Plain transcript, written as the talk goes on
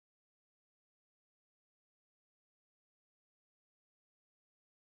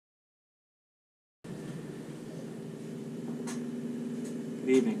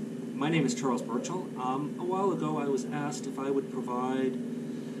evening. My name is Charles Burchell. A while ago I was asked if I would provide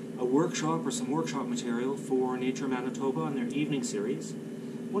a workshop or some workshop material for Nature Manitoba on their evening series.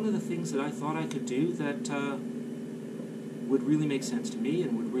 One of the things that I thought I could do that would really make sense to me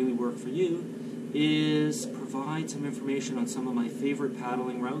and would really work for you is provide some information on some of my favorite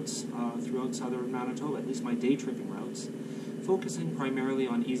paddling routes throughout southern Manitoba, at least my day tripping routes, focusing primarily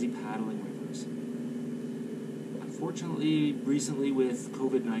on easy paddling rivers. Unfortunately, recently with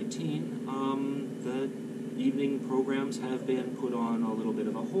COVID-19, the evening programs have been put on a little bit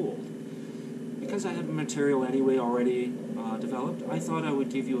of a hold. Because I have material anyway already developed, I thought I would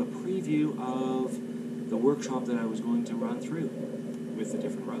give you a preview of the workshop that I was going to run through with the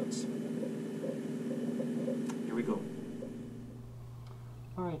different routes. Here we go.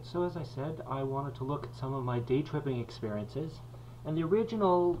 Alright, so as I said, I wanted to look at some of my day tripping experiences, and the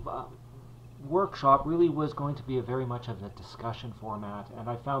original workshop really was going to be very much of a discussion format, and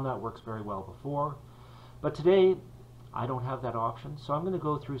I found that works very well before. But today, I don't have that option, so I'm going to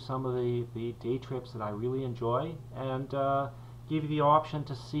go through some of the day trips that I really enjoy and give you the option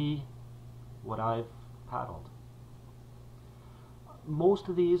to see what I've paddled. Most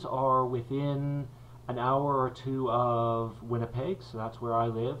of these are within an hour or two of Winnipeg, so that's where I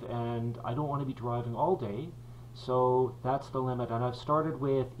live, and I don't want to be driving all day, so that's the limit. And I've started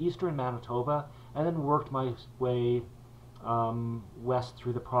with eastern Manitoba and then worked my way west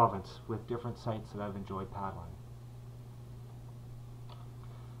through the province with different sites that I've enjoyed paddling.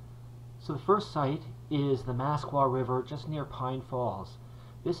 So the first site is the Masqua River just near Pine Falls.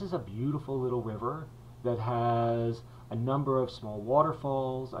 This is a beautiful little river that has a number of small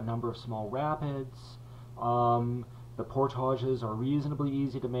waterfalls, a number of small rapids. The portages are reasonably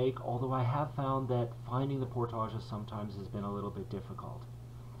easy to make, although I have found that finding the portages sometimes has been a little bit difficult.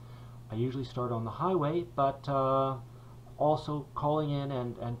 I usually start on the highway, but also calling in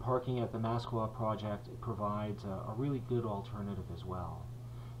and parking at the Masqua project provides a really good alternative as well.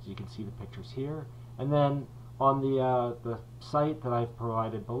 So you can see the pictures here. And then on the site that I've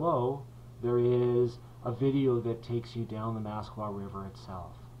provided below, there is a video that takes you down the Masqua River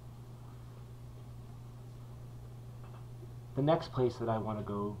itself. The next place that I want to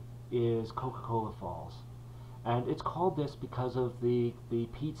go is Coca-Cola Falls. And it's called this because of the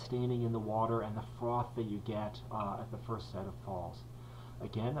peat staining in the water and the froth that you get at the first set of falls.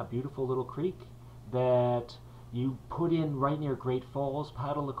 Again, a beautiful little creek that you put in right near Great Falls,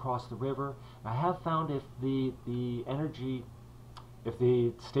 paddle across the river. I have found if the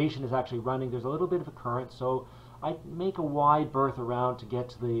station is actually running, there's a little bit of a current, so I make a wide berth around to get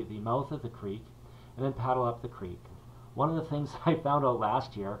to the mouth of the creek and then paddle up the creek. One of the things I found out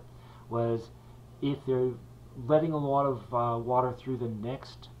last year was if they're letting a lot of water through the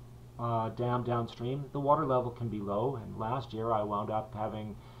next dam downstream, the water level can be low, and last year I wound up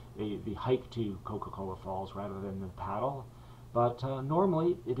having the hike to Coca-Cola Falls rather than the paddle. But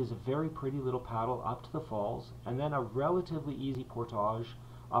normally it is a very pretty little paddle up to the falls, and then a relatively easy portage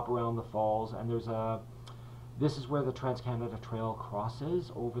up around the falls, and this is where the Trans-Canada Trail crosses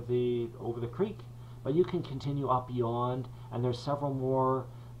over the creek. But you can continue up beyond, and there's several more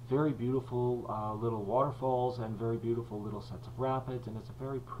very beautiful little waterfalls and very beautiful little sets of rapids, and it's a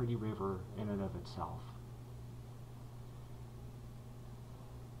very pretty river in and of itself.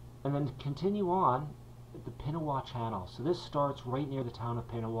 And then continue on the Pinawa Channel. So this starts right near the town of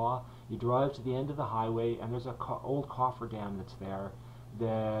Pinawa. You drive to the end of the highway, and there's an old coffer dam that's there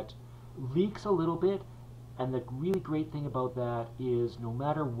that leaks a little bit. And the really great thing about that is no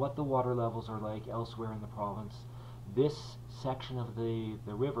matter what the water levels are like elsewhere in the province, this section of the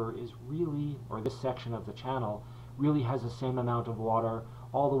river is really, or this section of the channel, really has the same amount of water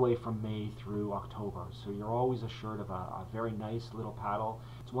all the way from May through October. So you're always assured of a very nice little paddle.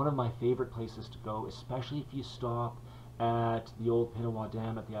 It's one of my favorite places to go, especially if you stop at the old Pinawa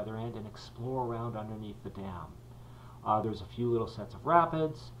Dam at the other end and explore around underneath the dam. There's a few little sets of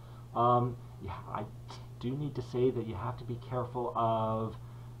rapids. Yeah, I do need to say that you have to be careful of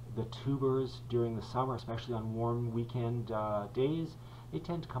the tubers during the summer, especially on warm weekend days. They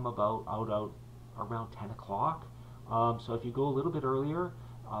tend to come out around 10 o'clock. So if you go a little bit earlier,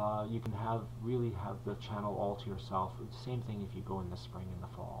 you can really have the channel all to yourself. Same thing if you go in the spring and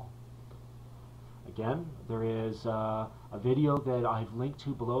the fall. Again, there is a video that I've linked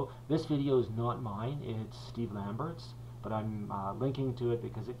to below. This video is not mine, it's Steve Lambert's, but I'm linking to it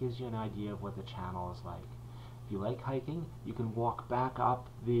because it gives you an idea of what the channel is like. If you like hiking, you can walk back up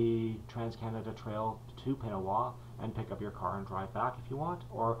the Trans-Canada Trail to Pinawa and pick up your car and drive back if you want,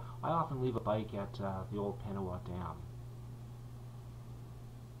 or I often leave a bike at the old Pinawa Dam.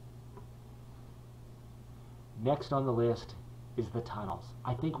 Next on the list is the tunnels.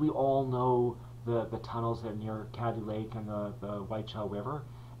 I think we all know the tunnels that are near Caddy Lake and the Whiteshell River,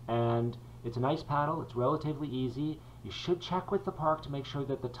 and it's a nice paddle. It's relatively easy. You should check with the park to make sure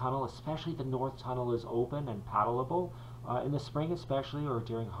that the tunnel, especially the north tunnel, is open and paddleable. In the spring especially, or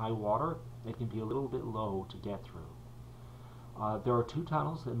during high water, it can be a little bit low to get through. There are two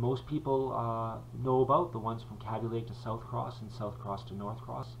tunnels that most people know about, the ones from Caddy Lake to South Cross and South Cross to North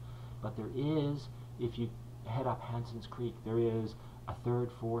Cross. But there is, if you head up Hanson's Creek, there is a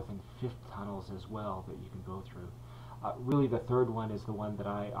third, fourth, and fifth tunnels as well that you can go through. Really, the third one is the one that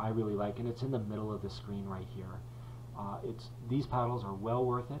I really like, and it's in the middle of the screen right here. These paddles are well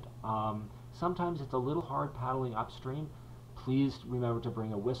worth it. Sometimes it's a little hard paddling upstream. Please remember to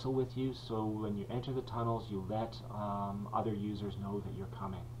bring a whistle with you, so when you enter the tunnels, you let other users know that you're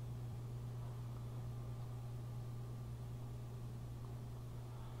coming.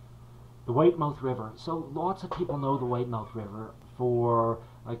 The Whitemouth River. So lots of people know the Whitemouth River for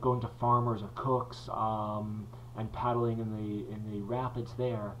like going to farmers or cooks and paddling in the rapids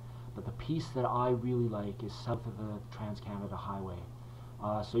there. But the piece that I really like is south of the Trans-Canada Highway.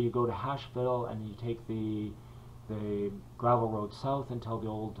 So you go to Hashville and you take the gravel road south until the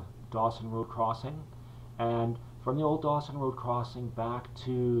old Dawson Road crossing, and from the old Dawson Road crossing back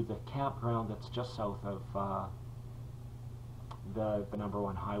to the campground that's just south of the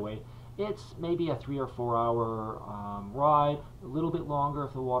 #1 highway. It's maybe a 3 or 4 hour ride, a little bit longer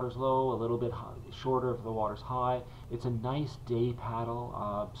if the water's low, a little bit shorter if the water's high. It's a nice day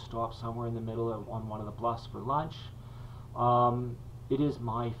paddle. Stop somewhere in the middle on one of the bluffs for lunch. It is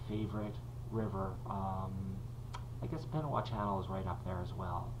my favorite river. I guess Pinawa Channel is right up there as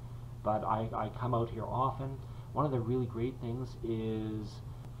well. But I come out here often. One of the really great things is,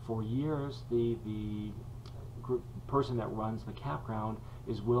 for years, the person that runs the campground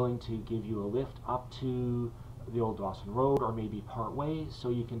is willing to give you a lift up to the old Dawson Road, or maybe part way, so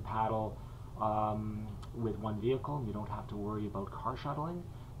you can paddle with one vehicle and you don't have to worry about car shuttling.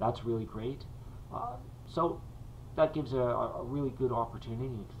 That's really great. So that gives a really good opportunity.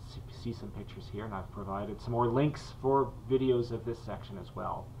 You can see some pictures here, and I've provided some more links for videos of this section as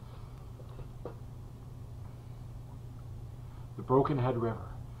well. The Broken Head River.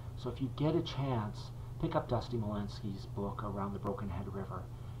 So if you get a chance, pick up Dusty Molensky's book around the Broken Head River.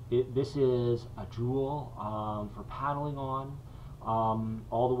 This is a jewel for paddling on,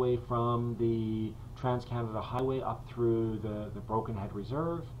 all the way from the Trans-Canada Highway up through the Broken Head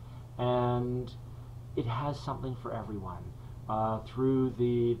Reserve, and it has something for everyone. Through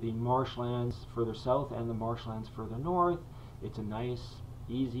the marshlands further south and the marshlands further north, it's a nice,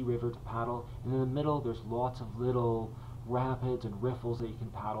 easy river to paddle. And in the middle, there's lots of little rapids and riffles that you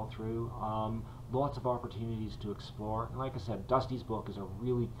can paddle through. Lots of opportunities to explore. And like I said, Dusty's book is a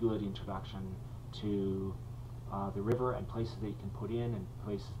really good introduction to the river, and places that you can put in and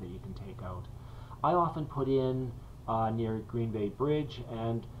places that you can take out. I often put in near Green Bay Bridge,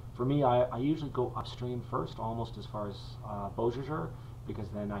 and for me, I usually go upstream first, almost as far as Beausejour, because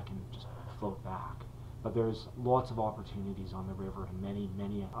then I can just float back. But there's lots of opportunities on the river and many,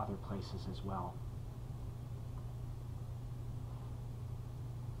 many other places as well.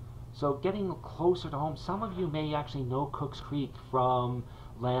 So getting closer to home, some of you may actually know Cooks Creek from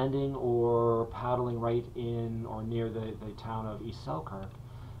landing or paddling right in or near the town of East Selkirk,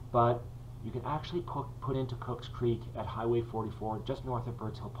 but you can actually put into Cooks Creek at Highway 44, just north of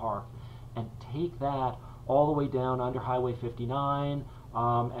Birds Hill Park, and take that all the way down under Highway 59,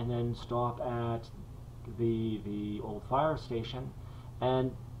 and then stop at the old fire station.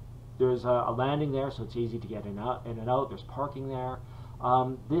 And there's a landing there, so it's easy to get in and out. There's parking there.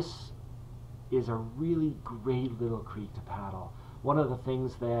 This is a really great little creek to paddle. One of the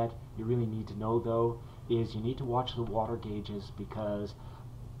things that you really need to know, though, is you need to watch the water gauges, because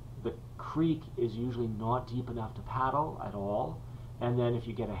the creek is usually not deep enough to paddle at all, and then if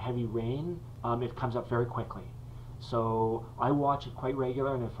you get a heavy rain, it comes up very quickly. So I watch it quite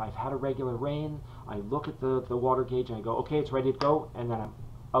regular, and if I've had a regular rain, I look at the water gauge and I go, okay, it's ready to go, and then I'm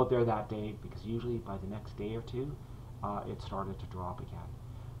out there that day, because usually by the next day or two, it started to drop again.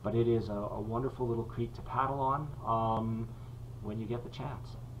 But it is a wonderful little creek to paddle on when you get the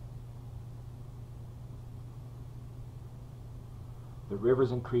chance. The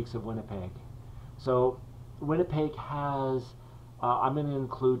Rivers and Creeks of Winnipeg. So Winnipeg has, I'm going to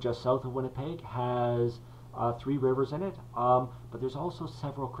include just south of Winnipeg, has 3 rivers in it, but there's also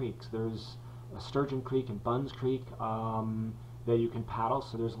several creeks. There's Sturgeon Creek and Buns Creek that you can paddle,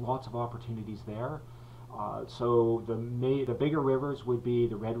 so there's lots of opportunities there. So the bigger rivers would be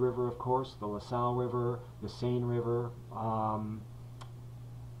the Red River, of course, the LaSalle River, the Seine River, and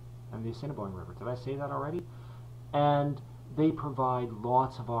the Assiniboine River. Did I say that already? And they provide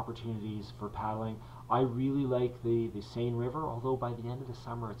lots of opportunities for paddling. I really like the Seine River, although by the end of the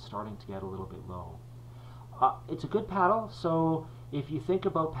summer it's starting to get a little bit low. It's a good paddle, so if you think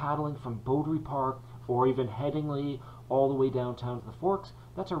about paddling from Beaudry Park or even Headingley all the way downtown to the Forks,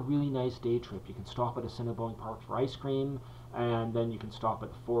 that's a really nice day trip. You can stop at Assiniboine Park for ice cream, and then you can stop at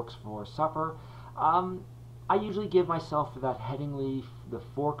the Forks for supper. I usually give myself for that Headingley, the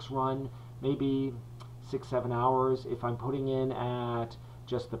Forks run, maybe 6-7 hours. If I'm putting in at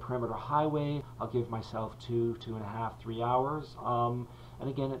just the perimeter highway, I'll give myself 2.5, 3 hours. And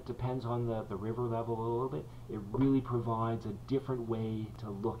again, it depends on the river level a little bit. It really provides a different way to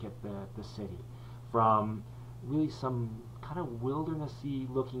look at the city, from really some kind of wildernessy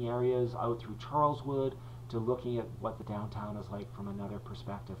looking areas out through Charleswood to looking at what the downtown is like from another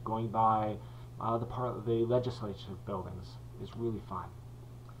perspective. Going by the legislative buildings is really fun.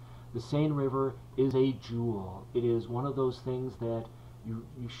 The Seine River is a jewel. It is one of those things that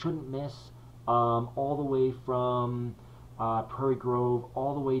you shouldn't miss, all the way from Prairie Grove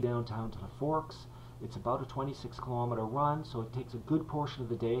all the way downtown to the Forks. It's about a 26-kilometer run, so it takes a good portion of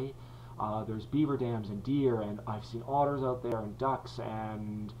the day. There's beaver dams and deer, and I've seen otters out there, and ducks,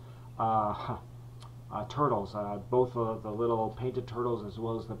 and turtles, both the little painted turtles as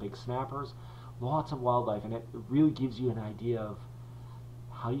well as the big snappers. Lots of wildlife, and it really gives you an idea of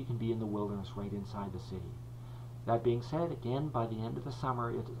how you can be in the wilderness right inside the city. That being said, again, by the end of the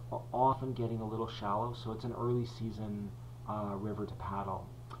summer, it's often getting a little shallow, so it's an early season river to paddle.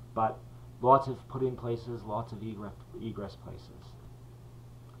 But lots of put-in places, lots of egress places.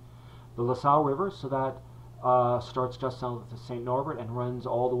 The LaSalle River, so that starts just south of St. Norbert and runs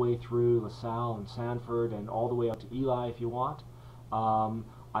all the way through LaSalle and Sanford and all the way up to Eli if you want.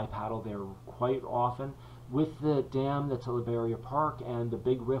 I paddle there quite often. With the dam that's at LeBarrier Park and the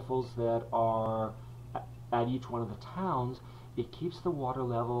big riffles that are at each one of the towns, it keeps the water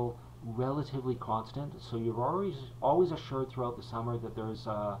level relatively constant, so you're always assured throughout the summer that there's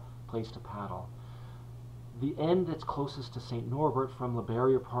a place to paddle. The end that's closest to St. Norbert, from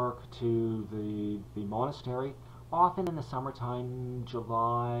LeBarrier Park to the monastery, often in the summertime,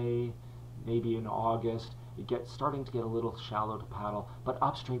 July, maybe in August, it gets starting to get a little shallow to paddle, but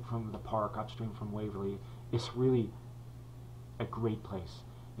upstream from the park, upstream from Waverley, it's really a great place.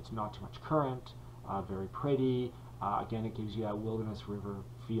 It's not too much current, very pretty. Again, it gives you that wilderness river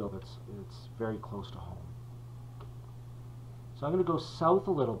feel that's very close to home. So I'm going to go south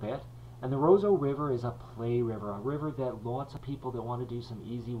a little bit, and the Roseau River is a play river, a river that lots of people that want to do some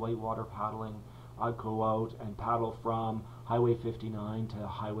easy whitewater paddling go out and paddle from Highway 59 to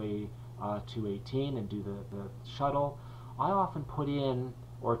Highway 218 and do the shuttle. I often put in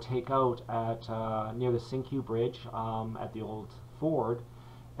or take out at near the Cinque Bridge at the old Ford,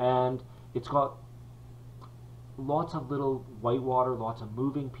 and it's got lots of little whitewater, lots of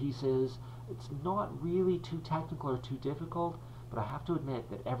moving pieces. It's not really too technical or too difficult, but I have to admit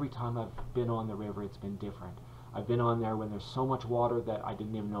that every time I've been on the river, it's been different. I've been on there when there's so much water that I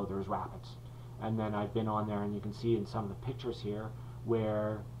didn't even know there was rapids. And then I've been on there, and you can see in some of the pictures here,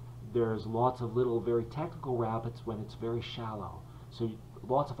 where there's lots of little very technical rapids when it's very shallow. So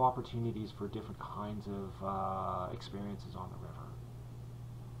lots of opportunities for different kinds of experiences on the river.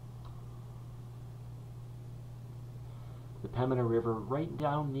 The Pembina River right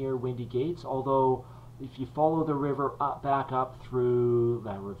down near Windy Gates, although if you follow the river back up through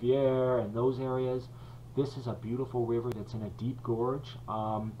La Riviere and those areas, this is a beautiful river that's in a deep gorge.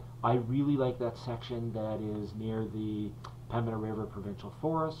 I really like that section that is near the Pembina River Provincial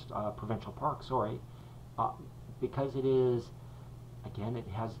Park, sorry, because it is, again,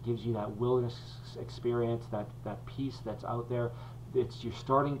 gives you that wilderness experience, that piece that's out there. You're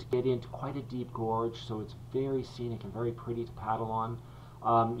starting to get into quite a deep gorge, so it's very scenic and very pretty to paddle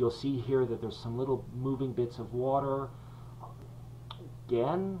on. You'll see here that there's some little moving bits of water.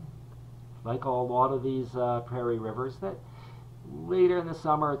 Again, like a lot of these prairie rivers, that later in the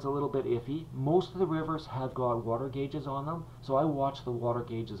summer it's a little bit iffy. Most of the rivers have got water gauges on them, so I watch the water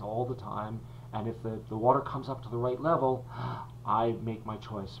gauges all the time, and if the water comes up to the right level, I make my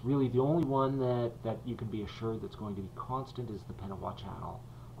choice. Really, the only one that you can be assured that's going to be constant is the Pinawa Channel.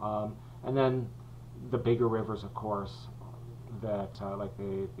 And then the bigger rivers, of course, that like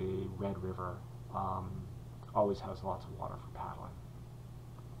the Red River, always has lots of water for paddling.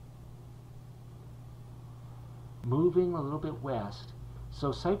 Moving a little bit west,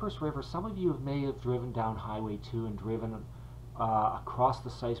 so Cypress River, some of you may have driven down Highway 2 and driven across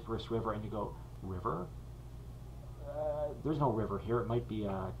the Cypress River, and you go, river? There's no river here. It might be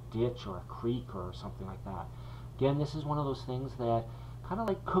a ditch or a creek or something like that. Again, this is one of those things that, kind of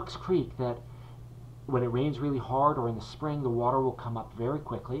like Cook's Creek, that when it rains really hard or in the spring, the water will come up very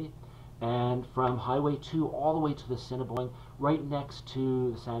quickly. And from Highway 2 all the way to the Assiniboine, right next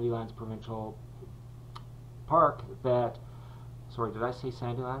to the Sandylands Provincial Park, sorry, did I say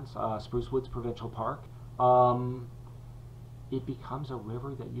Sandylands? Spruce Woods Provincial Park. It becomes a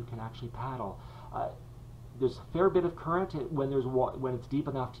river that you can actually paddle. There's a fair bit of current when it's deep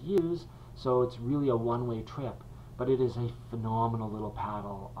enough to use, so it's really a one-way trip. But it is a phenomenal little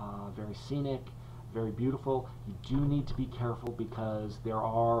paddle, very scenic, very beautiful. You do need to be careful because there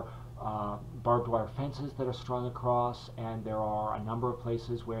are barbed wire fences that are strung across, and there are a number of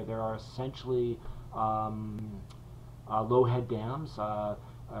places where there are essentially low-head dams,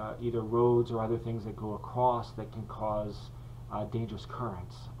 either roads or other things that go across that can cause dangerous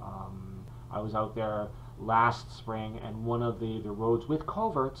currents. I was out there last spring, and one of the roads with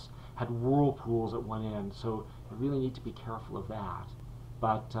culverts had whirlpools at one end, so you really need to be careful of that.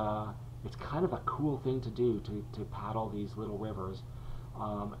 But it's kind of a cool thing to do, to paddle these little rivers,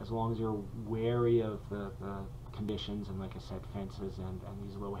 as long as you're wary of the conditions and, like I said, fences and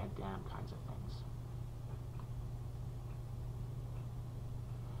these low-head dam kinds of things.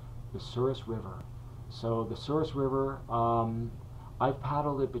 The Souris River. So the Souris River, I've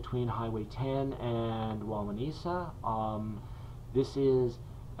paddled it between Highway 10 and Wawanesa. This is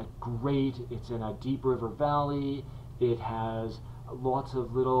it's in a deep river valley. It has lots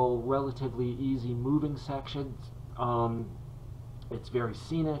of little relatively easy moving sections. It's very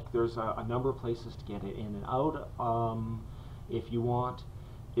scenic. There's a number of places to get it in and out if you want.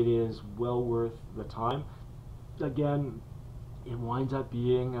 It is well worth the time. Again, it winds up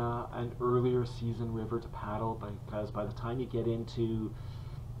being an earlier season river to paddle, because by the time you get into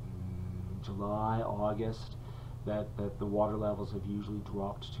July, August, that the water levels have usually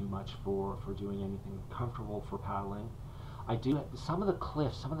dropped too much for doing anything comfortable for paddling. Some of the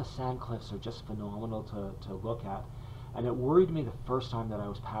cliffs, some of the sand cliffs are just phenomenal to look at, and it worried me the first time that I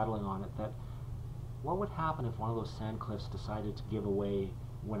was paddling on it, that what would happen if one of those sand cliffs decided to give away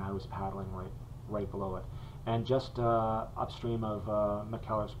when I was paddling right below it. And just upstream of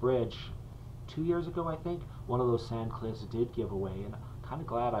McKellar's Bridge, 2 years ago I think, one of those sand cliffs did give away, and I'm kind of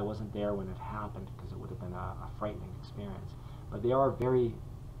glad I wasn't there when it happened, because it would have been a frightening experience. But they are very,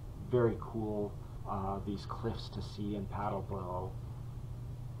 very cool, these cliffs to see and paddle below.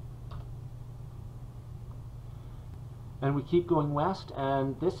 And we keep going west,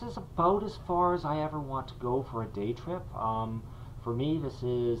 and this is about as far as I ever want to go for a day trip. For me, this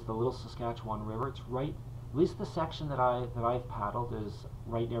is the Little Saskatchewan River. It's right, at least the section that I've paddled is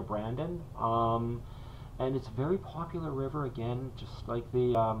right near Brandon, and it's a very popular river. Again, just like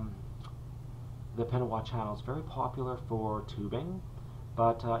the Pinawa Channel, it's very popular for tubing.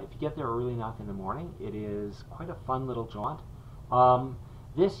 But if you get there early enough in the morning, it is quite a fun little jaunt.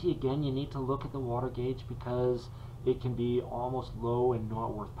 Again, you need to look at the water gauge, because it can be almost low and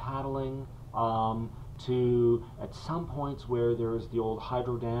not worth paddling, to at some points where there's the old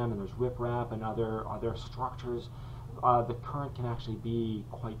hydro dam and there's riprap and other structures, the current can actually be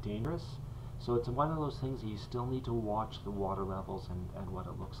quite dangerous. So it's one of those things that you still need to watch the water levels and what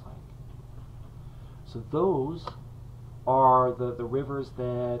it looks like. So those are the rivers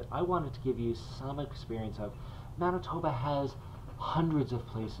that I wanted to give you some experience of. Manitoba has hundreds of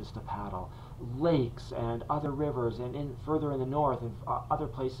places to paddle, lakes and other rivers, and further in the north and other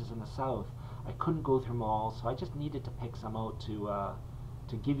places in the south. I couldn't go through them all, so I just needed to pick some out to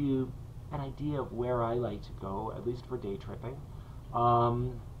give you an idea of where I like to go, at least for day tripping.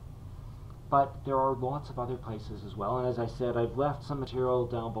 But there are lots of other places as well, and as I said, I've left some material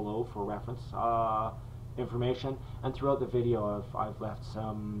down below for reference information, and throughout the video I've left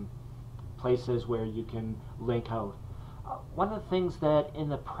some places where you can link out. One of the things that in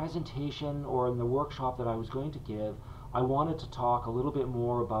the presentation or in the workshop that I was going to give, I wanted to talk a little bit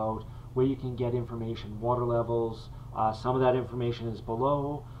more about where you can get information, water levels. Some of that information is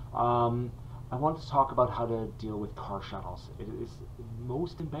below. I wanted to talk about how to deal with car shuttles. It is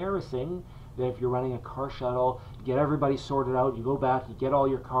most embarrassing that if you're running a car shuttle, you get everybody sorted out, you go back, you get all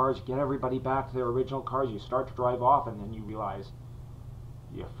your cars, you get everybody back to their original cars, you start to drive off, and then you realize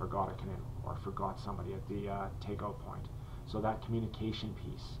you forgot a canoe or forgot somebody at the takeout point. So that communication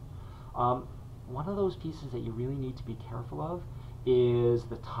piece. One of those pieces that you really need to be careful of is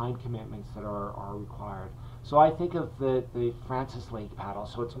the time commitments that are required. So I think of the Francis Lake paddle.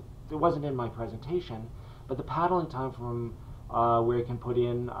 So it wasn't in my presentation, but the paddling time from where you can put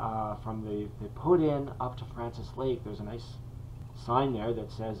in from the put in up to Francis Lake, there's a nice sign there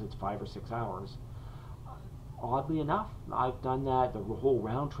that says it's 5 or 6 hours. Oddly enough, I've done that the whole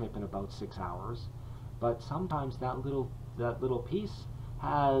round trip in about 6 hours, but sometimes that little piece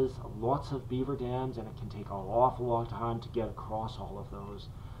has lots of beaver dams, and it can take an awful long time to get across all of those.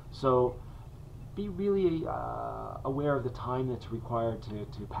 So be really aware of the time that's required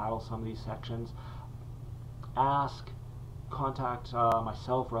to paddle some of these sections. Contact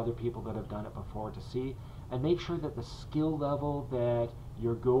myself or other people that have done it before to see, and make sure that the skill level that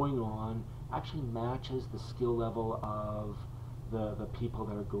you're going on actually matches the skill level of the people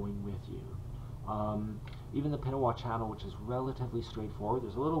that are going with you. Even the Pinawa Channel, which is relatively straightforward,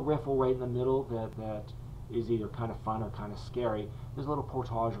 there's a little riffle right in the middle that is either kind of fun or kind of scary. There's a little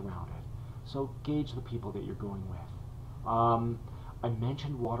portage around it. So gauge the people that you're going with. I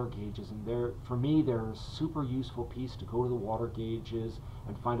mentioned water gauges, and for me, they're a super useful piece to go to the water gauges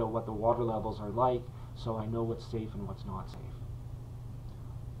and find out what the water levels are like, so I know what's safe and what's not safe.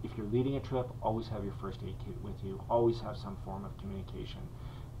 If you're leading a trip, always have your first aid kit with you. Always have some form of communication.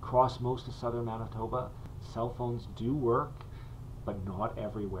 Across most of southern Manitoba, cell phones do work, but not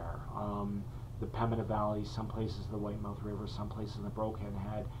everywhere. The Pembina Valley, some places the Whitemouth River, some places in the Broken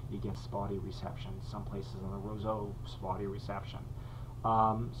Head, you get spotty reception. Some places in the Roseau, spotty reception.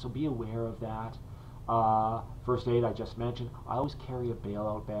 So be aware of that. First aid, I just mentioned. I always carry a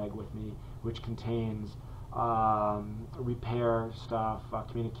bailout bag with me, which contains repair stuff,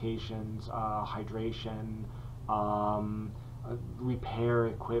 communications, hydration, repair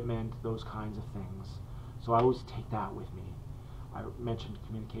equipment, those kinds of things. So I always take that with me. I mentioned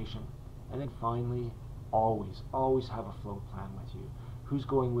communication. And then finally, always have a float plan with you. Who's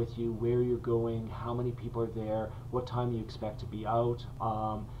going with you, where you're going, how many people are there, what time you expect to be out.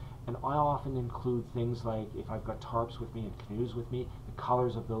 And I often include things like, if I've got tarps with me and canoes with me, the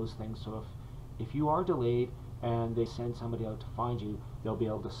colors of those things. So if you are delayed and they send somebody out to find you, they'll be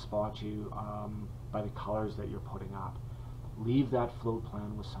able to spot you by the colors that you're putting up. Leave that float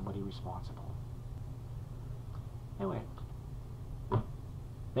plan with somebody responsible. Anyway,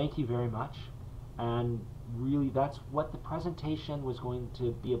 thank you very much. And really, that's what the presentation was going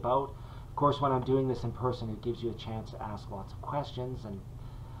to be about. Of course, when I'm doing this in person, it gives you a chance to ask lots of questions, and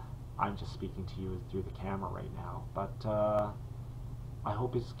I'm just speaking to you through the camera right now. But I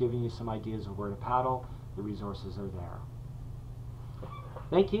hope it's giving you some ideas of where to paddle. The resources are there.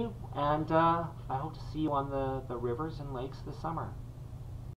 Thank you, and I hope to see you on the rivers and lakes this summer.